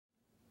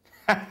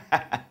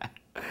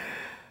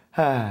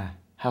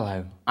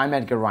Hello, I'm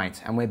Edgar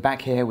Wright, and we're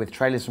back here with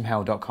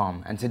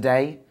trailersfromhell.com, and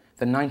today,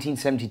 the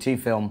 1972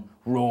 film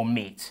Raw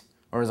Meat,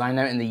 or as I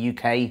know it in the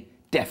UK,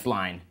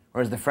 Deathline,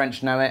 or as the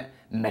French know it,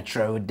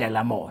 Metro de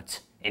la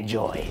Mort.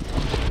 Enjoy.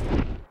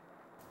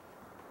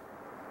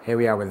 Here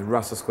we are with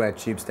Russell Square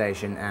Tube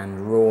Station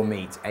and Raw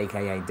Meat,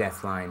 aka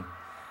Deathline.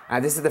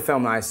 This is the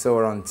film that I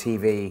saw on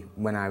TV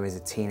when I was a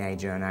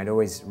teenager, and I'd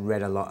always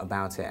read a lot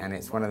about it, and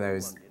it's one of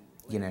those,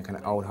 you know, kind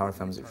of old horror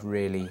films that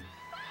really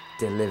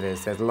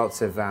delivers. There's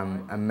lots of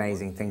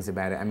amazing things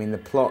about it. I mean, the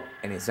plot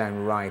in its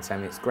own right, I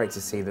mean, it's great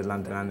to see the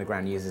London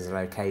Underground used as a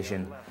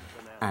location,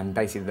 and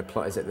basically the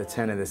plot is at the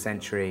turn of the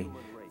century,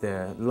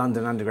 the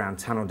London Underground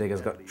tunnel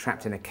diggers got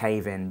trapped in a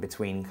cave-in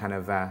between kind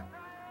of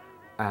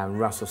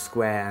Russell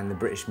Square and the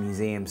British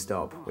Museum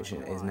stop, which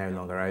is no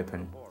longer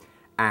open.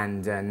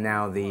 And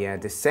now the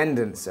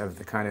descendants of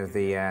the kind of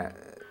the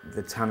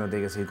tunnel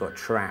diggers who got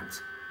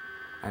trapped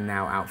are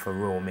now out for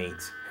raw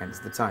meat, hence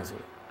the title.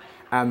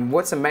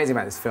 What's amazing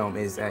about this film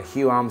is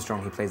Hugh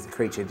Armstrong, who plays the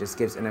creature, just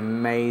gives an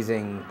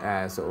amazing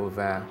sort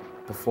of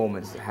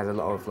performance. It has a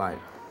lot of like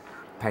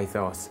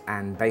pathos,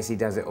 and basically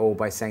does it all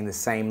by saying the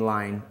same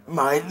line,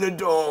 "Mind the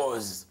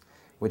doors,"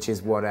 which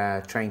is what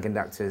train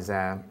conductors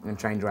and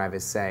train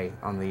drivers say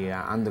on the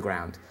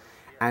underground.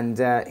 And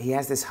he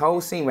has this whole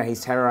scene where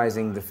he's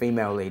terrorizing the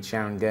female lead,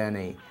 Sharon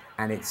Gurney,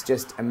 and it's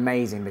just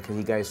amazing because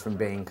he goes from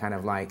being kind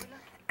of like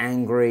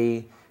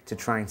angry to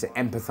trying to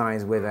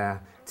empathize with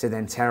her to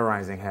then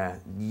terrorizing her,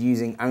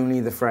 using only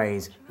the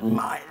phrase,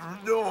 "Mind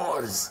the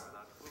doors."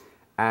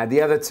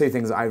 The other two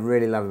things that I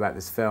really love about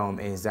this film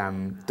is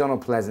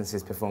Donald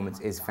Pleasance's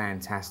performance is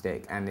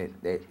fantastic, and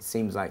it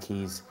seems like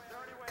he's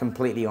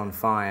completely on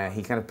fire.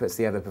 He kind of puts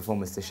the other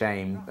performers to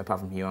shame, apart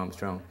from Hugh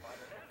Armstrong.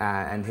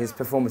 And his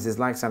performance is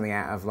like something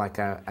out of like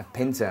a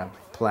Pinter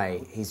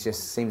play. He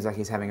just seems like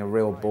he's having a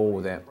real ball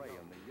with it.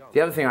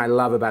 The other thing I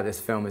love about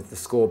this film is the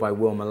score by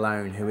Will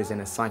Malone, who was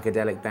in a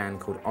psychedelic band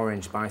called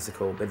Orange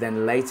Bicycle, but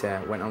then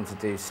later went on to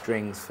do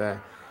strings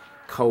for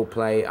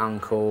Coldplay,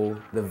 Uncle,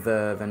 The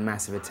Verve, and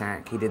Massive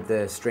Attack. He did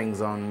the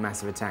strings on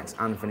Massive Attack's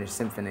Unfinished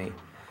Symphony,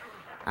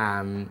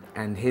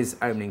 and his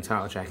opening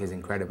title track is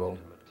incredible.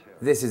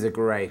 This is a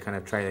great kind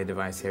of trailer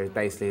device here.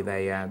 Basically,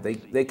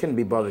 they couldn't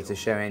be bothered to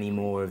show any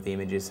more of the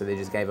images, so they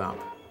just gave up.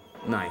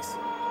 Nice.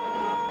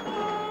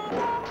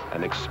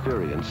 An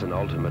experience in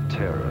ultimate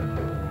terror,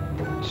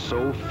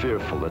 so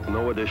fearful that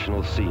no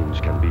additional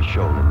scenes can be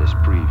shown in this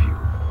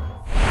preview.